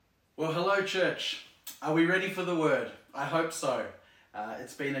Well, hello church. Are we ready for the word? I hope so.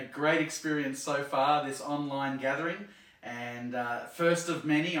 It's been a great experience so far, this online gathering, and first of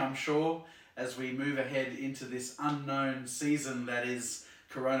many, I'm sure, as we move ahead into this unknown season that is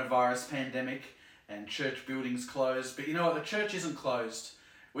coronavirus pandemic and church buildings closed. But you know what? The church isn't closed.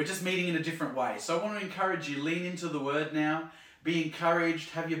 We're just meeting in a different way. So I want to encourage you, lean into the word now. Be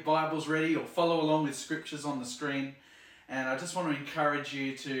encouraged, have your Bibles ready or follow along with scriptures on the screen. And I just want to encourage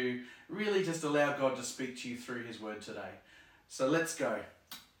you to really just allow God to speak to you through his word today. So let's go.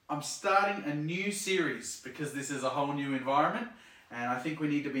 I'm starting a new series because this is a whole new environment and I think we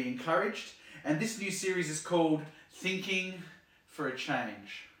need to be encouraged. And this new series is called Thinking for a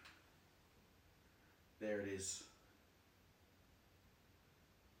Change. There it is.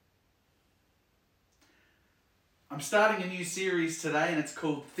 I'm starting a new series today and it's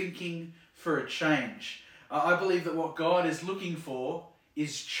called Thinking for a Change. I believe that what God is looking for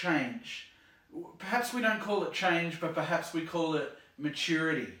is change. Perhaps we don't call it change, but perhaps we call it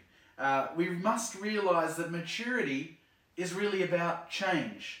maturity. We must realize that maturity is really about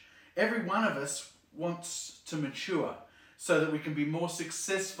change. Every one of us wants to mature so that we can be more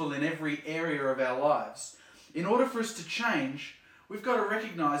successful in every area of our lives. In order for us to change, we've got to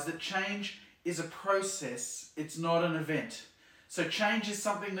recognize that change is a process, it's not an event. So change is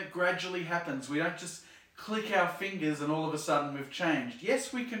something that gradually happens. We don't just click our fingers and all of a sudden we've changed.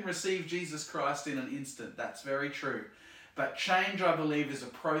 Yes, we can receive Jesus Christ in an instant. That's very true. But change, I believe, is a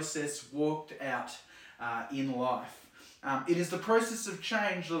process walked out in life. It is the process of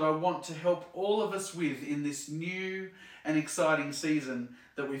change that I want to help all of us with in this new and exciting season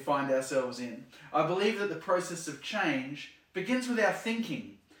that we find ourselves in. I believe that the process of change begins with our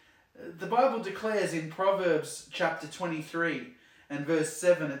thinking. The Bible declares in Proverbs chapter 23 and verse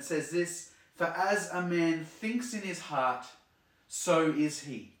 7, it says this, "For as a man thinks in his heart, so is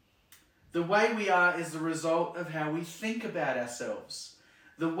he." The way we are is the result of how we think about ourselves.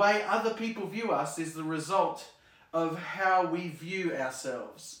 The way other people view us is the result of how we view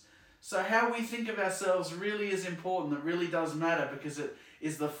ourselves. So how we think of ourselves really is important. It really does matter because it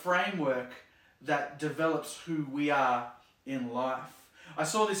is the framework that develops who we are in life. I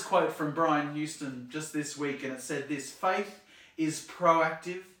saw this quote from Brian Houston just this week and it said this, "Faith is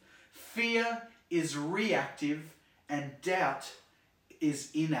proactive, fear is reactive, and doubt is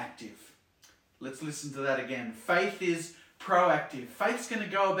inactive." Let's listen to that again. Faith is proactive. Faith's going to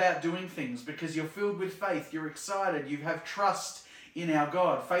go about doing things because you're filled with faith. You're excited. You have trust in our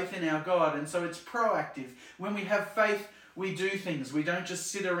God, faith in our God. And so it's proactive. When we have faith, we do things. We don't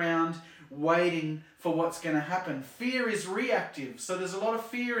just sit around waiting for what's going to happen. Fear is reactive. So there's a lot of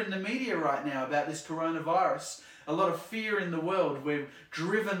fear in the media right now about this coronavirus. A lot of fear in the world. We're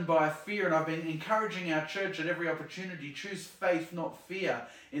driven by fear, and I've been encouraging our church at every opportunity, choose faith, not fear,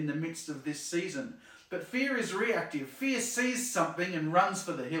 in the midst of this season. But fear is reactive. Fear sees something and runs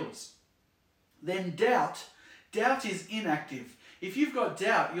for the hills. Then doubt is inactive. If you've got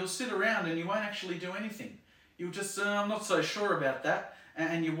doubt, you'll sit around and you won't actually do anything. You'll just say, "I'm not so sure about that,"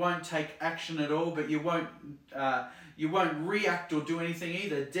 and you won't take action at all, but you won't react or do anything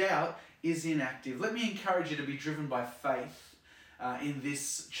either. Doubt is inactive. Let me encourage you to be driven by faith in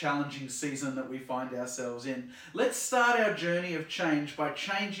this challenging season that we find ourselves in. Let's start our journey of change by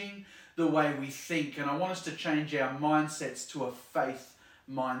changing the way we think, and I want us to change our mindsets to a faith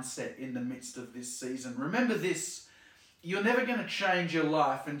mindset in the midst of this season. Remember this, you're never going to change your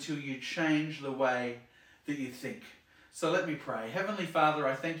life until you change the way that you think. So let me pray. Heavenly Father,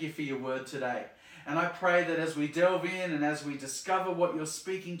 I thank you for your word today. And I pray that as we delve in and as we discover what you're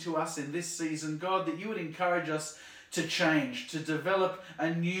speaking to us in this season, God, that you would encourage us to change, to develop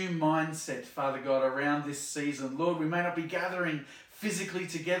a new mindset, Father God, around this season. Lord, we may not be gathering physically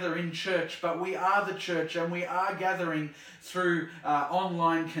together in church, but we are the church and we are gathering through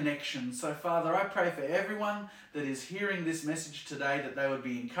online connection. So, Father, I pray for everyone that is hearing this message today that they would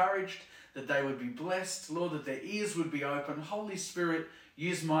be encouraged, that they would be blessed, Lord, that their ears would be open. Holy Spirit,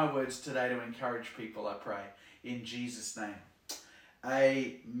 use my words today to encourage people, I pray, in Jesus' name.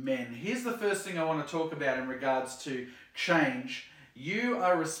 Amen. Here's the first thing I want to talk about in regards to change. You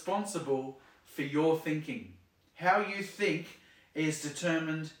are responsible for your thinking. How you think is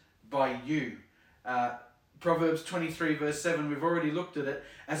determined by you. Proverbs 23 verse 7, we've already looked at it.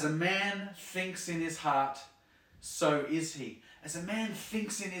 As a man thinks in his heart, so is he. As a man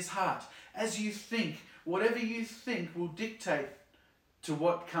thinks in his heart. As you think, whatever you think will dictate to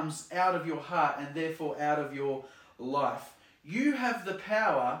what comes out of your heart and therefore out of your life. You have the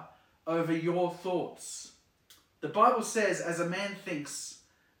power over your thoughts. The Bible says, as a man thinks,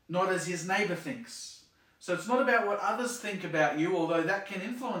 not as his neighbor thinks. So it's not about what others think about you, although that can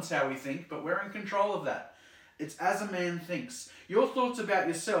influence how we think, but we're in control of that. It's as a man thinks. Your thoughts about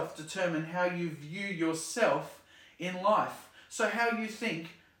yourself determine how you view yourself in life. So how you think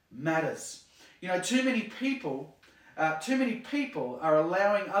matters. You know, too many people are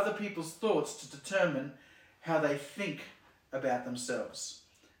allowing other people's thoughts to determine how they think about themselves.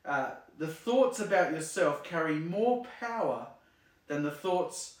 The thoughts about yourself carry more power than the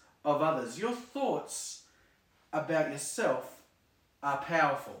thoughts of others. Your thoughts about yourself are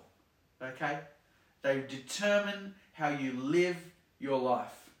powerful, okay? They determine how you live your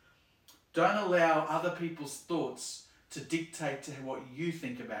life. Don't allow other people's thoughts to dictate to what you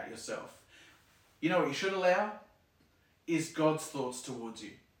think about yourself. You know what you should allow? Is God's thoughts towards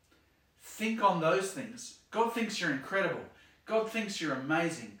you. Think on those things. God thinks you're incredible. God thinks you're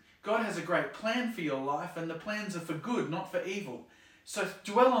amazing. God has a great plan for your life, and the plans are for good, not for evil. So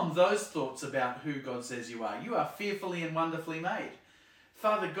dwell on those thoughts about who God says you are. You are fearfully and wonderfully made.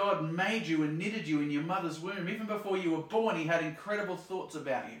 Father God made you and knitted you in your mother's womb. Even before you were born, he had incredible thoughts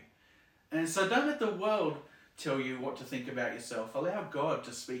about you. And so don't let the world tell you what to think about yourself. Allow God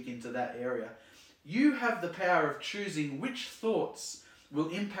to speak into that area. You have the power of choosing which thoughts will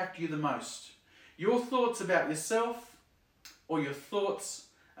impact you the most. Your thoughts about yourself, or your thoughts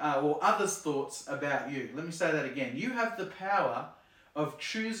or others' thoughts about you. Let me say that again. You have the power of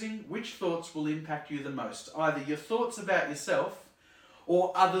choosing which thoughts will impact you the most. Either your thoughts about yourself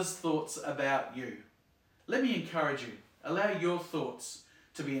or others' thoughts about you. Let me encourage you. Allow your thoughts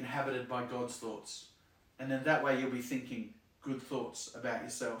to be inhabited by God's thoughts. And then that way you'll be thinking good thoughts about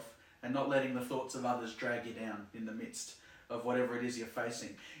yourself and not letting the thoughts of others drag you down in the midst of whatever it is you're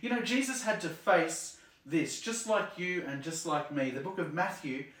facing. You know, Jesus had to face this, just like you and just like me. The book of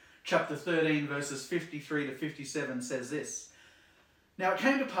Matthew, chapter 13, verses 53 to 57 says this. Now it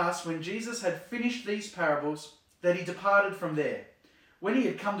came to pass when Jesus had finished these parables that he departed from there. When he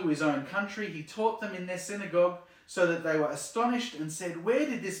had come to his own country, he taught them in their synagogue, so that they were astonished and said, "Where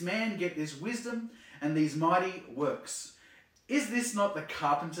did this man get this wisdom and these mighty works? Is this not the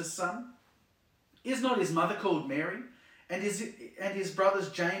carpenter's son? Is not his mother called Mary? And his brothers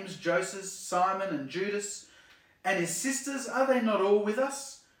James, Joseph, Simon, and Judas, and his sisters, are they not all with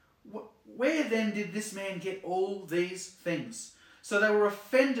us? Where then did this man get all these things?" So they were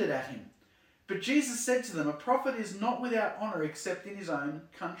offended at him. But Jesus said to them, "A prophet is not without honor except in his own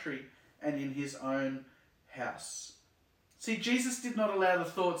country and in his own house." See, Jesus did not allow the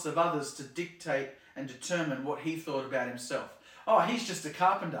thoughts of others to dictate and determine what he thought about himself. Oh, he's just a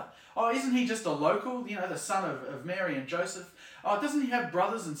carpenter. Oh, isn't he just a local, the son of Mary and Joseph? Oh, doesn't he have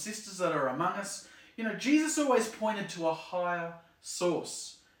brothers and sisters that are among us? Jesus always pointed to a higher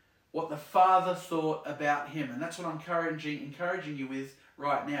source, what the Father thought about him. And that's what I'm encouraging you with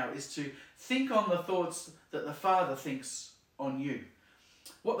right now, is to think on the thoughts that the Father thinks on you.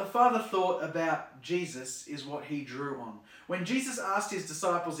 What the Father thought about Jesus is what he drew on. When Jesus asked his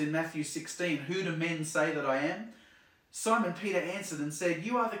disciples in Matthew 16, "Who do men say that I am?" Simon Peter answered and said,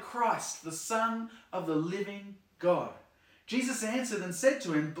 "You are the Christ, the Son of the living God." Jesus answered and said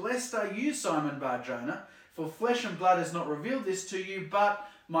to him, "Blessed are you, Simon Bar-Jonah, for flesh and blood has not revealed this to you, but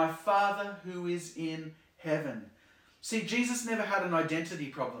my Father who is in heaven." See, Jesus never had an identity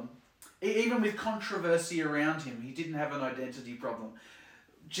problem. Even with controversy around him, he didn't have an identity problem.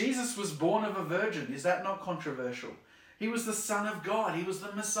 Jesus was born of a virgin. Is that not controversial? He was the Son of God. He was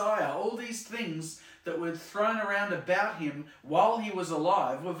the Messiah. All these things that were thrown around about him while he was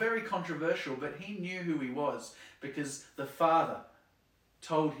alive were very controversial, but he knew who he was because the Father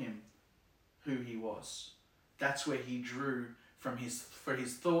told him who he was. That's where he drew for his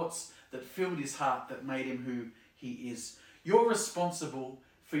thoughts that filled his heart, that made him who he is. You're responsible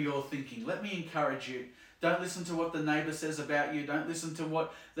for your thinking. Let me encourage you. Don't listen to what the neighbour says about you. Don't listen to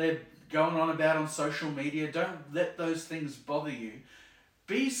what they're going on about on social media. Don't let those things bother you.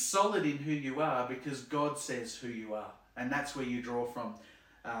 Be solid in who you are, because God says who you are. And that's where you draw from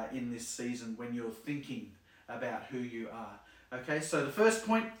in this season when you're thinking about who you are. Okay, so the first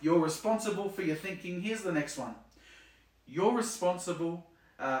point, you're responsible for your thinking. Here's the next one. You're responsible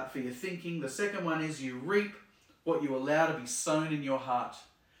for your thinking. The second one is you reap what you allow to be sown in your heart.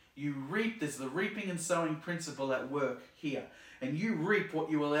 You reap, there's the reaping and sowing principle at work here. And you reap what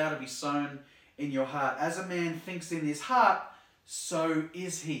you allow to be sown in your heart. As a man thinks in his heart, so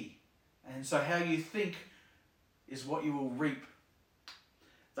is he. And so how you think is what you will reap.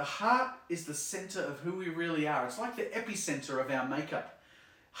 The heart is the center of who we really are. It's like the epicenter of our makeup.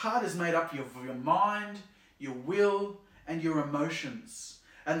 Heart is made up of your mind, your will, and your emotions.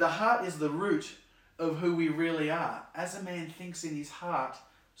 And the heart is the root of who we really are. As a man thinks in his heart,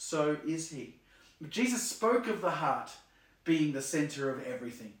 so is he. Jesus spoke of the heart being the center of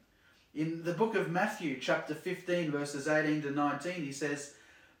everything. In the book of Matthew, chapter 15, verses 18 to 19, he says,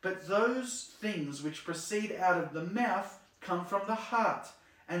 "But those things which proceed out of the mouth come from the heart,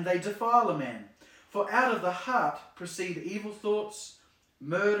 and they defile a man. For out of the heart proceed evil thoughts,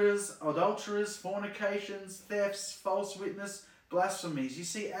 murders, adulterers, fornications, thefts, false witness, blasphemies." You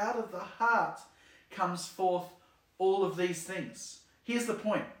see, out of the heart comes forth all of these things. Here's the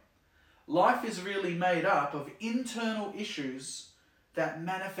point. Life is really made up of internal issues that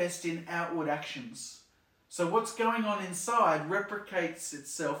manifest in outward actions. So what's going on inside replicates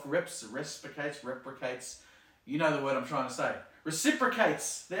itself, you know the word I'm trying to say.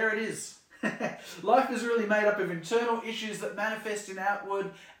 Reciprocates, there it is. Life is really made up of internal issues that manifest in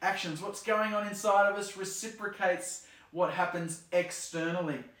outward actions. What's going on inside of us reciprocates what happens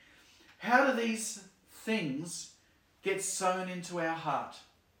externally. How do these things get sown into our heart?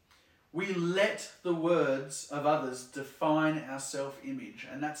 We let the words of others define our self-image,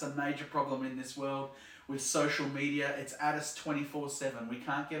 and that's a major problem in this world with social media. It's at us 24/7. We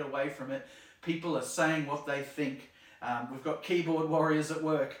can't get away from it. People are saying what they think. We've got keyboard warriors at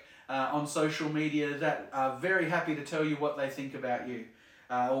work on social media that are very happy to tell you what they think about you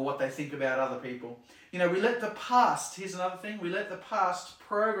or what they think about other people. You know, we let the past, here's another thing, we let the past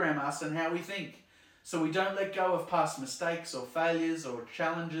program us and how we think. So we don't let go of past mistakes or failures or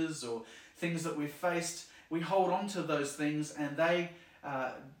challenges or things that we've faced. We hold on to those things and they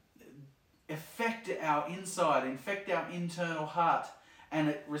affect our inside, infect our internal heart, and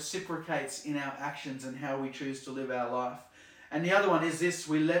it reciprocates in our actions and how we choose to live our life. And the other one is this: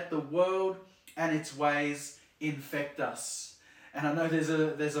 we let the world and its ways infect us. And I know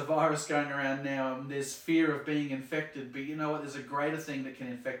there's a virus going around now and there's fear of being infected, but you know what? There's a greater thing that can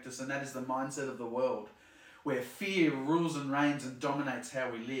infect us, and that is the mindset of the world, where fear rules and reigns and dominates how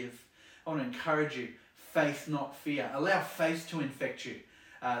we live. I want to encourage you, faith, not fear. Allow faith to infect you.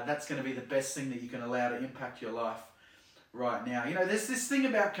 That's going to be the best thing that you can allow to impact your life right now. You know, there's this thing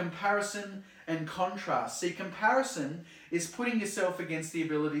about comparison and contrast. See, comparison is putting yourself against the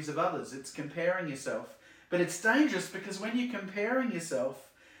abilities of others. It's comparing yourself. But it's dangerous because when you're comparing yourself,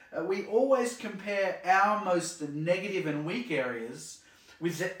 we always compare our most negative and weak areas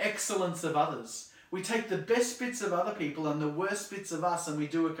with the excellence of others. We take the best bits of other people and the worst bits of us and we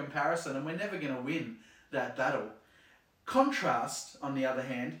do a comparison, and we're never going to win that battle. Contrast, on the other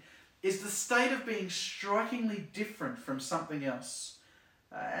hand, is the state of being strikingly different from something else.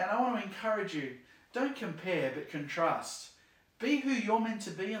 And I want to encourage you, don't compare but contrast. Be who you're meant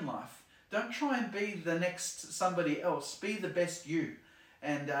to be in life. Don't try and be the next somebody else. Be the best you.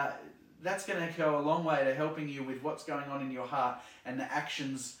 And that's going to go a long way to helping you with what's going on in your heart and the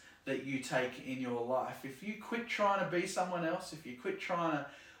actions that you take in your life. If you quit trying to be someone else, if you quit trying to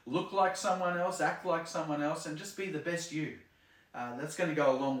look like someone else, act like someone else, and just be the best you, that's going to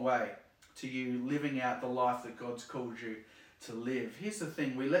go a long way to you living out the life that God's called you to live. Here's the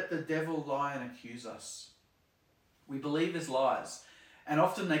thing. We let the devil lie and accuse us. We believe his lies. And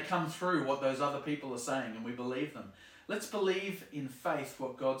often they come through what those other people are saying and we believe them. Let's believe in faith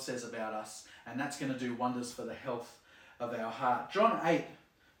what God says about us, and that's going to do wonders for the health of our heart. John 8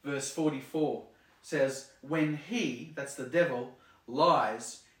 verse 44 says, "When he," that's the devil,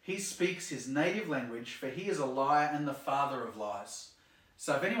 "lies, he speaks his native language, for he is a liar and the father of lies."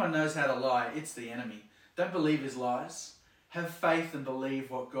 So if anyone knows how to lie, it's the enemy. Don't believe his lies. Have faith and believe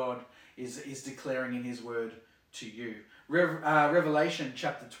what God is declaring in his word to you. Revelation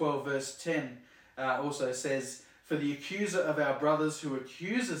chapter 12 verse 10 also says, "For the accuser of our brothers who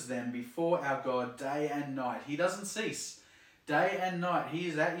accuses them before our God day and night." He doesn't cease. Day and night. He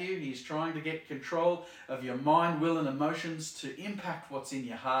is at you. He's trying to get control of your mind, will and emotions to impact what's in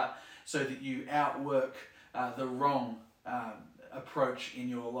your heart so that you outwork the wrong approach in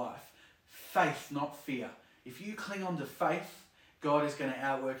your life. Faith, not fear. If you cling on to faith, God is going to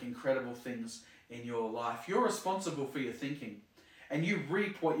outwork incredible things in your life. You're responsible for your thinking, and you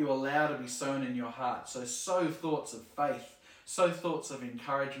reap what you allow to be sown in your heart. So sow thoughts of faith, sow thoughts of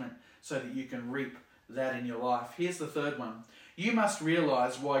encouragement so that you can reap that in your life. Here's the third one. You must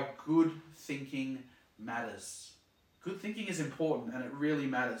realize why good thinking matters. Good thinking is important, and it really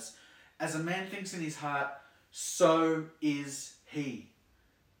matters. As a man thinks in his heart, so is he.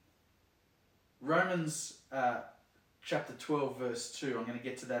 Romans chapter 12 verse 2, I'm going to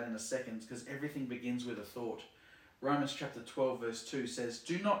get to that in a second because everything begins with a thought. Romans chapter 12 verse 2 says,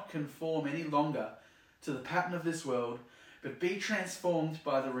 "Do not conform any longer to the pattern of this world, but be transformed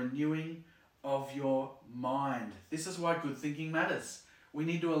by the renewing of your mind." This is why good thinking matters. We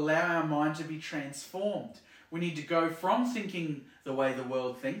need to allow our mind to be transformed. We need to go from thinking the way the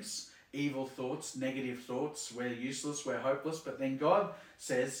world thinks evil thoughts, negative thoughts. We're useless, we're hopeless. But then God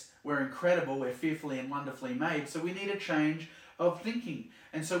says we're incredible, we're fearfully and wonderfully made. So we need a change of thinking.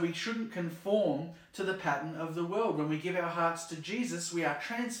 And so we shouldn't conform to the pattern of the world. When we give our hearts to Jesus, we are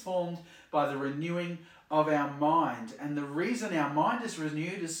transformed by the renewing of our mind. And the reason our mind is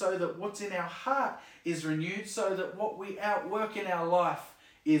renewed is so that what's in our heart is renewed, so that what we outwork in our life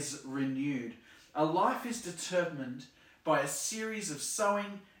is renewed. A life is determined by a series of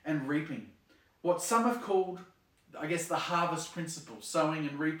sowing and reaping. What some have called, I guess, the harvest principle, sowing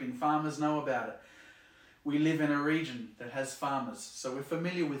and reaping. Farmers know about it. We live in a region that has farmers, so we're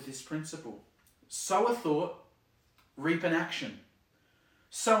familiar with this principle. Sow a thought, reap an action.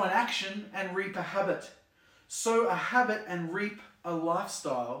 Sow an action and reap a habit. Sow a habit and reap a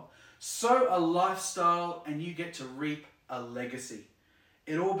lifestyle. Sow a lifestyle and you get to reap a legacy.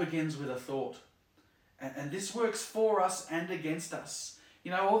 It all begins with a thought. And this works for us and against us.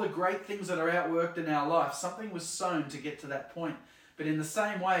 You know, all the great things that are outworked in our life, something was sown to get to that point. But in the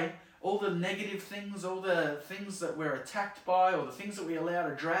same way, all the negative things, all the things that we're attacked by, or the things that we allow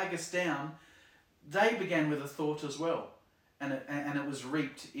to drag us down, they began with a thought as well. And it was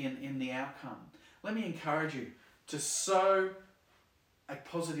reaped in the outcome. Let me encourage you to sow a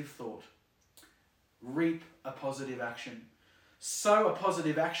positive thought. Reap a positive action. Sow a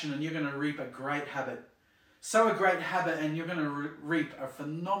positive action and you're going to reap a great habit. Sow a great habit and you're going to reap a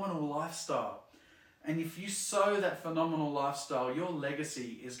phenomenal lifestyle. And if you sow that phenomenal lifestyle, your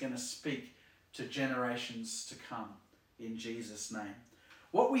legacy is going to speak to generations to come in Jesus' name.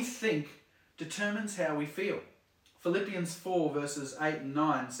 What we think determines how we feel. Philippians 4 verses 8 and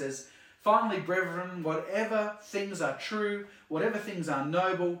 9 says, "Finally, brethren, whatever things are true, whatever things are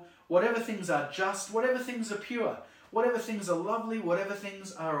noble, whatever things are just, whatever things are pure, whatever things are lovely, whatever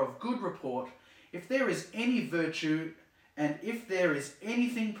things are of good report, if there is any virtue and if there is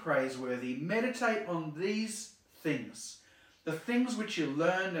anything praiseworthy, meditate on these things. The things which you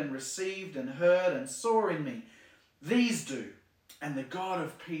learned and received and heard and saw in me, these do, and the God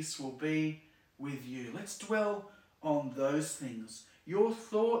of peace will be with you." Let's dwell on those things. Your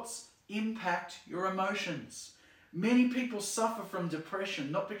thoughts impact your emotions. Many people suffer from depression,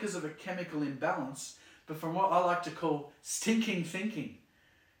 not because of a chemical imbalance, but from what I like to call stinking thinking.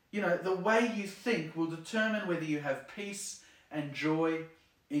 You know, the way you think will determine whether you have peace and joy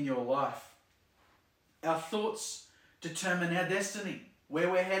in your life. Our thoughts determine our destiny, where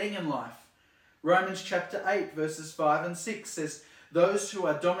we're heading in life. Romans chapter 8 verses 5 and 6 says, "Those who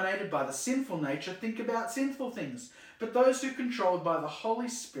are dominated by the sinful nature think about sinful things, but those who are controlled by the Holy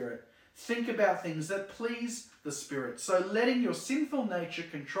Spirit think about things that please the Spirit. So letting your sinful nature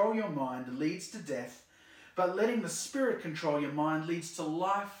control your mind leads to death, but letting the Spirit control your mind leads to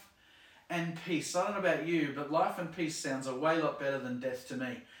life and peace." I don't know about you, but life and peace sounds a way lot better than death to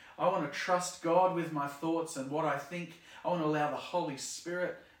me. I want to trust God with my thoughts and what I think. I want to allow the Holy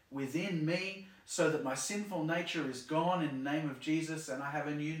Spirit within me so that my sinful nature is gone in the name of Jesus and I have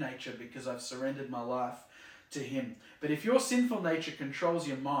a new nature because I've surrendered my life to Him. But if your sinful nature controls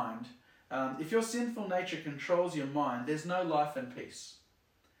your mind, there's no life and peace.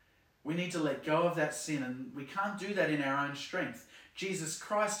 We need to let go of that sin, and we can't do that in our own strength. Jesus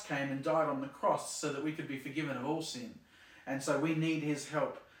Christ came and died on the cross so that we could be forgiven of all sin. And so we need His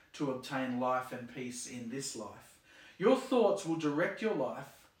help to obtain life and peace in this life. Your thoughts will direct your life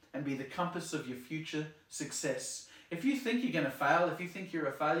and be the compass of your future success. If you think you're going to fail, if you think you're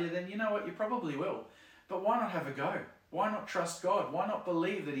a failure, then you know what, you probably will. But why not have a go? Why not trust God? Why not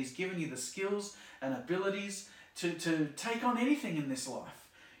believe that He's given you the skills and abilities to take on anything in this life?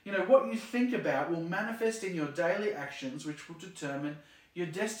 You know, what you think about will manifest in your daily actions, which will determine your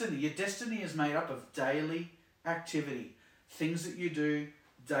destiny. Your destiny is made up of daily activity, things that you do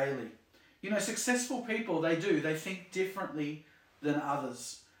daily. You know, successful people, they think differently than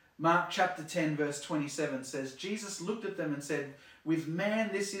others. Mark chapter 10 verse 27 says, "Jesus looked at them and said, 'With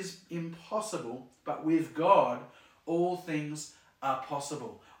man this is impossible, but with God all things are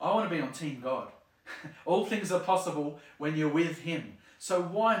possible.'" I want to be on Team God. All things are possible when you're with Him. So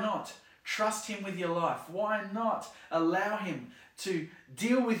why not trust Him with your life? Why not allow Him to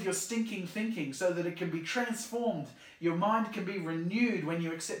deal with your stinking thinking so that it can be transformed? Your mind can be renewed when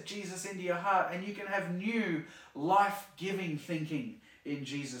you accept Jesus into your heart, and you can have new life-giving thinking in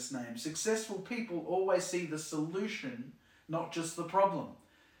Jesus' name. Successful people always see the solution, not just the problem.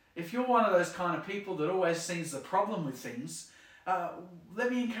 If you're one of those kind of people that always sees the problem with things, let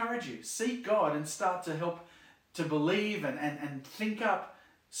me encourage you. Seek God and start to help to believe and think up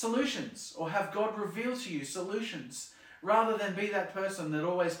solutions, or have God reveal to you solutions, rather than be that person that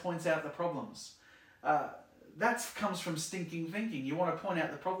always points out the problems. that comes from stinking thinking. You want to point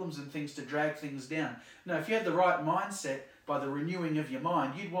out the problems and things to drag things down. No, if you had the right mindset by the renewing of your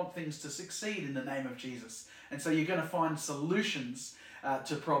mind, you'd want things to succeed in the name of Jesus. And so you're going to find solutions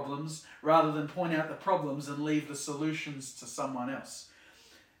to problems rather than point out the problems and leave the solutions to someone else.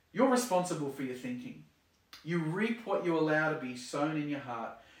 You're responsible for your thinking. You reap what you allow to be sown in your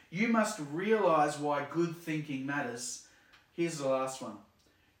heart. You must realize why good thinking matters. Here's the last one.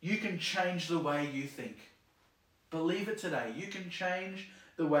 You can change the way you think. Believe it today. You can change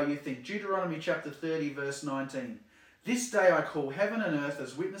the way you think. Deuteronomy chapter 30, verse 19. This day I call heaven and earth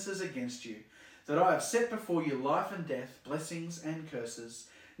as witnesses against you, that I have set before you life and death, blessings and curses.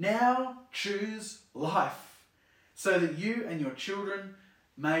 Now choose life, so that you and your children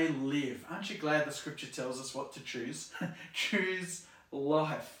may live. Aren't you glad the scripture tells us what to choose? Choose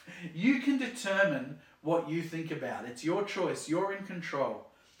life. You can determine what you think about. It's your choice. You're in control.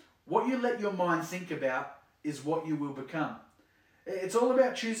 What you let your mind think about is what you will become. It's all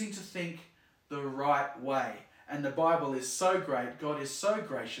about choosing to think the right way. And the Bible is so great. God is so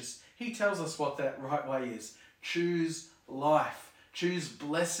gracious. He tells us what that right way is. Choose life. Choose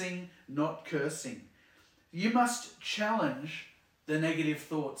blessing, not cursing. You must challenge the negative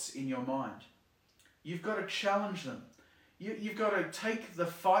thoughts in your mind. You've got to challenge them. You've got to take the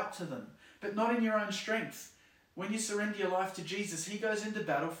fight to them, but not in your own strength. When you surrender your life to Jesus, he goes into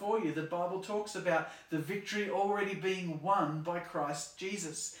battle for you. The Bible talks about the victory already being won by Christ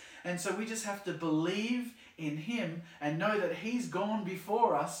Jesus. And so we just have to believe in him and know that he's gone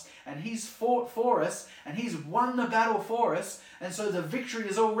before us and he's fought for us and he's won the battle for us. And so the victory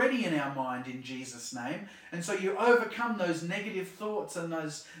is already in our mind in Jesus' name. And so you overcome those negative thoughts and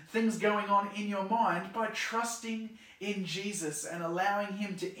those things going on in your mind by trusting in Jesus and allowing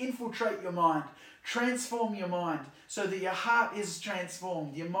him to infiltrate your mind, transform your mind so that your heart is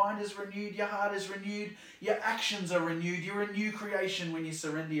transformed, your mind is renewed, your heart is renewed, your actions are renewed. You're a new creation when you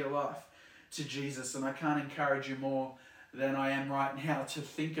surrender your life to Jesus. And I can't encourage you more than I am right now to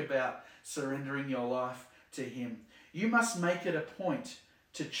think about surrendering your life to him. You must make it a point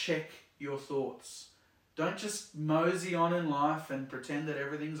to check your thoughts. Don't just mosey on in life and pretend that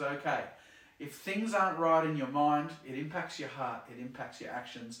everything's okay. If things aren't right in your mind, it impacts your heart, it impacts your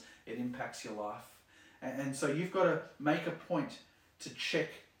actions, it impacts your life. And so you've got to make a point to check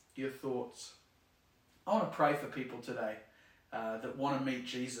your thoughts. I want to pray for people today that want to meet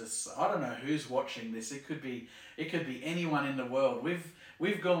Jesus. I don't know who's watching this. It could be anyone in the world.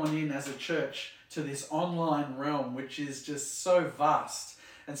 We've gone in as a church to this online realm, which is just so vast.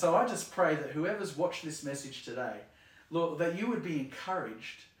 And so I just pray that whoever's watched this message today, Lord, that you would be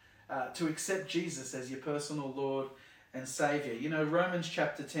encouraged to accept Jesus as your personal Lord and Saviour. You know, Romans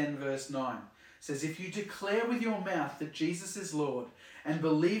chapter 10 verse 9 says, if you declare with your mouth that Jesus is Lord and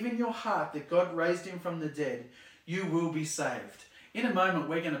believe in your heart that God raised him from the dead, you will be saved. In a moment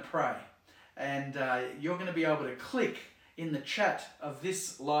we're going to pray, and you're going to be able to click in the chat of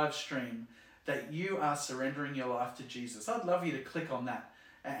this live stream that you are surrendering your life to Jesus. I'd love you to click on that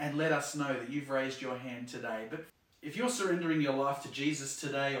and let us know that you've raised your hand today. But if you're surrendering your life to Jesus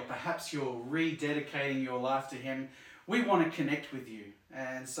today, or perhaps you're rededicating your life to him, we want to connect with you.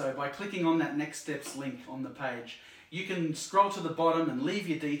 And so by clicking on that Next Steps link on the page, you can scroll to the bottom and leave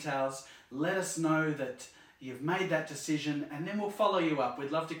your details. Let us know that you've made that decision, and then we'll follow you up.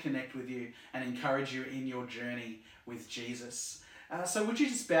 We'd love to connect with you and encourage you in your journey with Jesus. So would you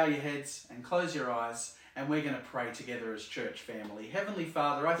just bow your heads and close your eyes, and we're going to pray together as church family. Heavenly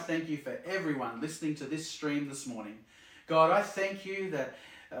Father, I thank you for everyone listening to this stream this morning. God, I thank you that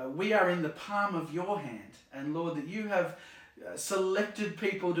we are in the palm of your hand, and Lord, that you have selected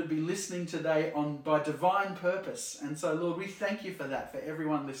people to be listening today by divine purpose. And so, Lord, we thank you for that, for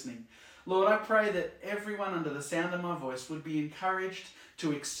everyone listening. Lord, I pray that everyone under the sound of my voice would be encouraged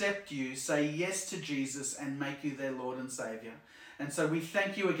to accept you, say yes to Jesus, and make you their Lord and Saviour. And so we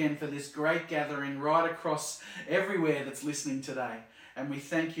thank you again for this great gathering right across everywhere that's listening today. And we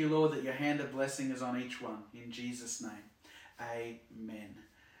thank you, Lord, that your hand of blessing is on each one. In Jesus' name, amen.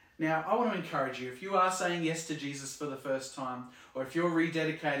 Now, I want to encourage you, if you are saying yes to Jesus for the first time, or if you're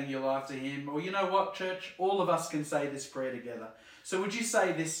rededicating your life to him, or you know what, church, all of us can say this prayer together. So would you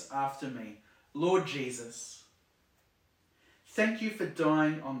say this after me? Lord Jesus, thank you for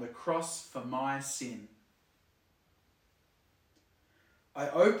dying on the cross for my sin. I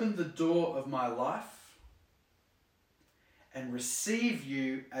open the door of my life and receive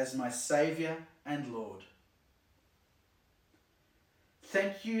you as my Saviour and Lord.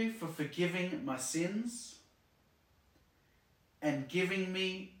 Thank you for forgiving my sins and giving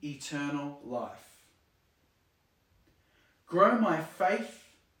me eternal life. Grow my faith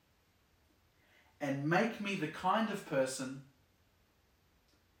and make me the kind of person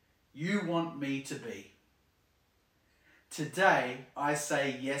you want me to be. Today, I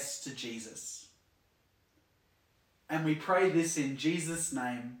say yes to Jesus. And we pray this in Jesus'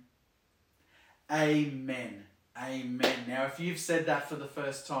 name. Amen. Amen. Now, if you've said that for the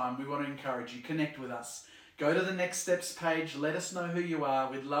first time, we want to encourage you, connect with us. Go to the Next Steps page. Let us know who you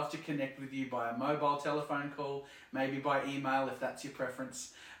are. We'd love to connect with you by a mobile telephone call, maybe by email if that's your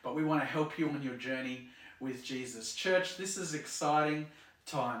preference. But we want to help you on your journey with Jesus. Church, this is exciting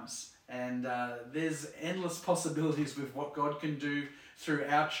times. And there's endless possibilities with what God can do through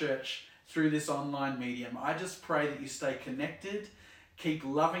our church, through this online medium. I just pray that you stay connected, keep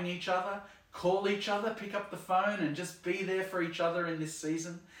loving each other, call each other, pick up the phone and just be there for each other in this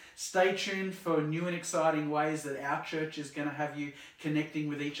season. Stay tuned for new and exciting ways that our church is going to have you connecting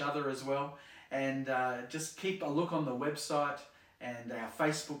with each other as well. And just keep a look on the website and our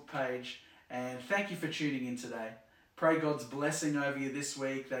Facebook page. And thank you for tuning in today. Pray God's blessing over you this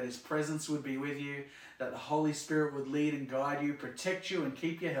week, that His presence would be with you, that the Holy Spirit would lead and guide you, protect you and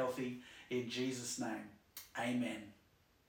keep you healthy. In Jesus' name, amen.